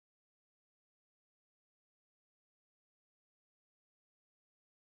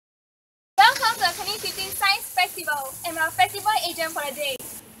festival and our festival agent for the day.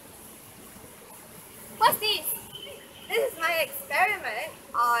 What's this? This is my experiment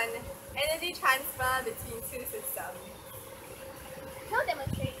on energy transfer between two systems. Can you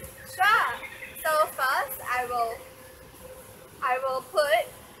demonstrate? Sure. So first, I will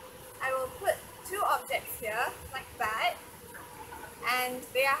put two objects here like that, and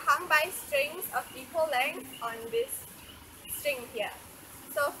they are hung by strings of equal length on this string here.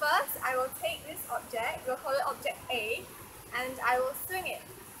 So first, I will take this object, we'll call it object A, and I will swing it.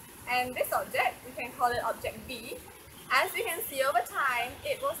 And this object, we can call it object B. As we can see over time,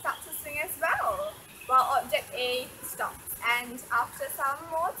 it will start to swing as well, while object A stops. And after some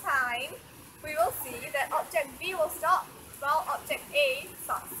more time, we will see that object B will stop, while object A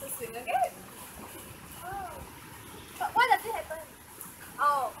starts to swing again. Oh. But why does it happen?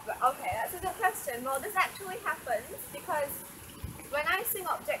 Oh, okay, that's a good question. Well, this actually happens because when I swing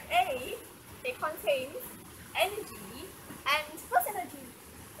object A, it contains energy. And what's energy?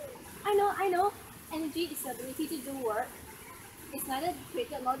 I know. Energy is the ability to do work. It's neither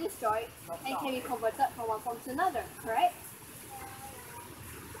created nor destroyed and can be converted from one form to another, correct?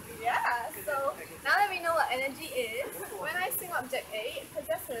 Yeah, so now that we know what energy is, when I swing object A, it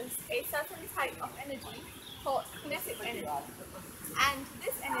possesses a certain type of energy called kinetic energy. And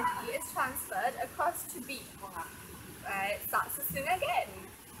this energy is transferred across to B. It starts to swing again.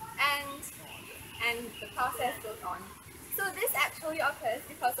 And the process goes on. So this actually occurs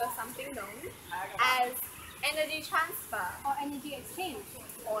because of something known as energy transfer Or energy exchange.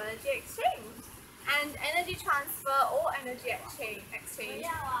 or energy exchange. And energy transfer or energy exchange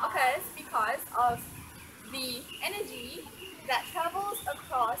occurs because of the energy that travels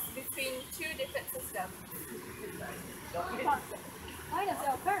across between two different systems. Why does it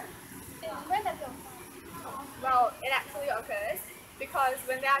occur? When does it occur? Well, it actually occurs because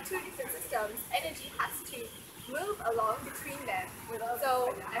when there are two different systems, energy has to move along between them.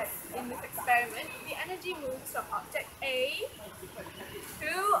 So, as in this experiment, the energy moves from object A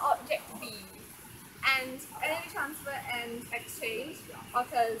to object B. And energy transfer and exchange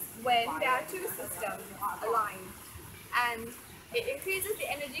occurs when there are two systems aligned. And it increases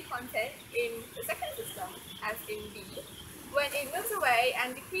the energy content in the second system, as in B, when it moves away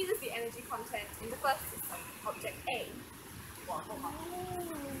and decreases the energy content in the first system, object A.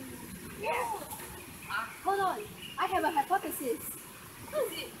 Yeah. Hold on, I have a hypothesis.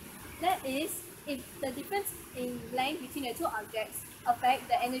 What is it? That is, if the difference in length between the two objects affect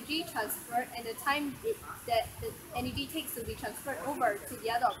the energy transferred and the time that the energy takes to be transferred over to the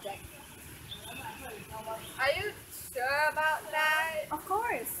other object. Are you sure about that? Of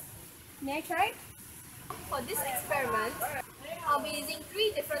course. May I try? For this experiment, I'll be using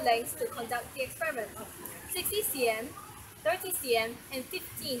 3 different lengths to conduct the experiment. 60 cm, 30 cm, and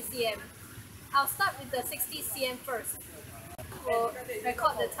 15 cm. I'll start with the 60 cm first. We'll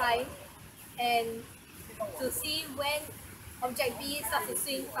record the time and to see when object B starts to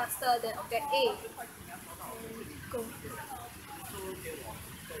swing faster than object A. Go.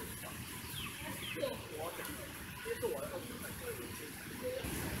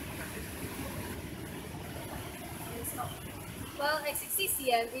 Well, at 60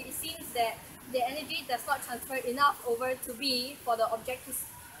 cm, it seems that the energy does not transfer enough over to B for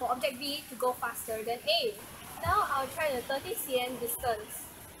object B to go faster than A. Now I'll try the 30 cm distance.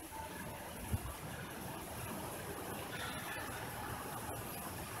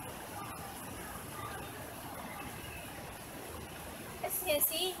 As you can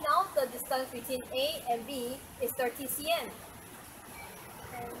see, now the distance between A and B is 30 cm.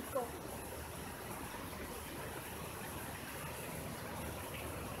 And go.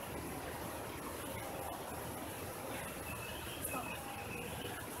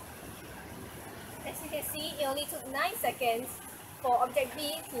 As you can see, it only took 9 seconds for object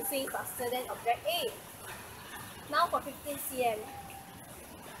B to swing faster than object A. Now for 15 cm.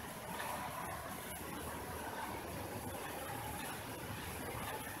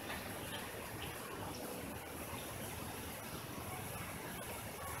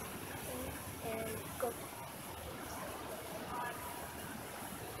 And go.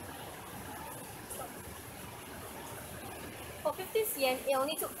 For 15 cm, it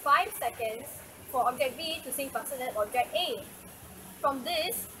only took 5 seconds for object B to swing faster than object A. From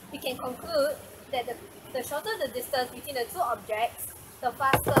this, we can conclude that the shorter the distance between the two objects, the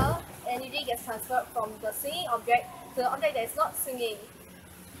faster energy gets transferred from the swinging object to the object that is not swinging.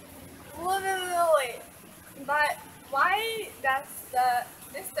 Wait. But why does the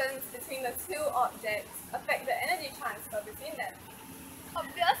distance between the two objects affect the energy transfer between them?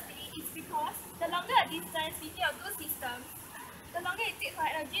 Obviously, it's because the longer the distance between your two systems, the longer it takes for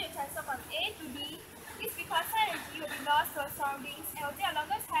energy to transfer from A to B. It's because faster energy will be lost to our surroundings and will take a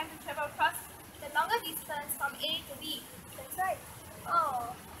longer time to travel across the longer distance from A to B. That's right.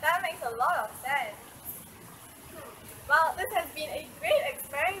 Oh, that makes a lot of sense. Well, this has been a great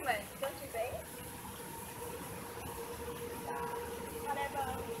experiment, don't you think? Whatever.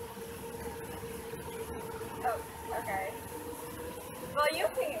 Oh, okay. Well, you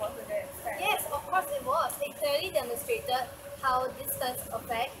think it was a good experiment? Yes, of course it was. It clearly demonstrated how distance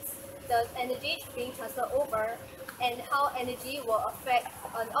affects the energy being transferred over and how energy will affect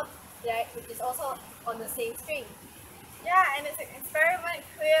an object which is also on the same string. Yeah, and it's an experiment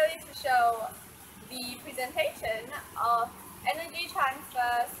clearly to show the presentation of energy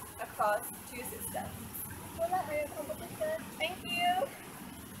transfers across two systems. Good luck with your competition. Thank you.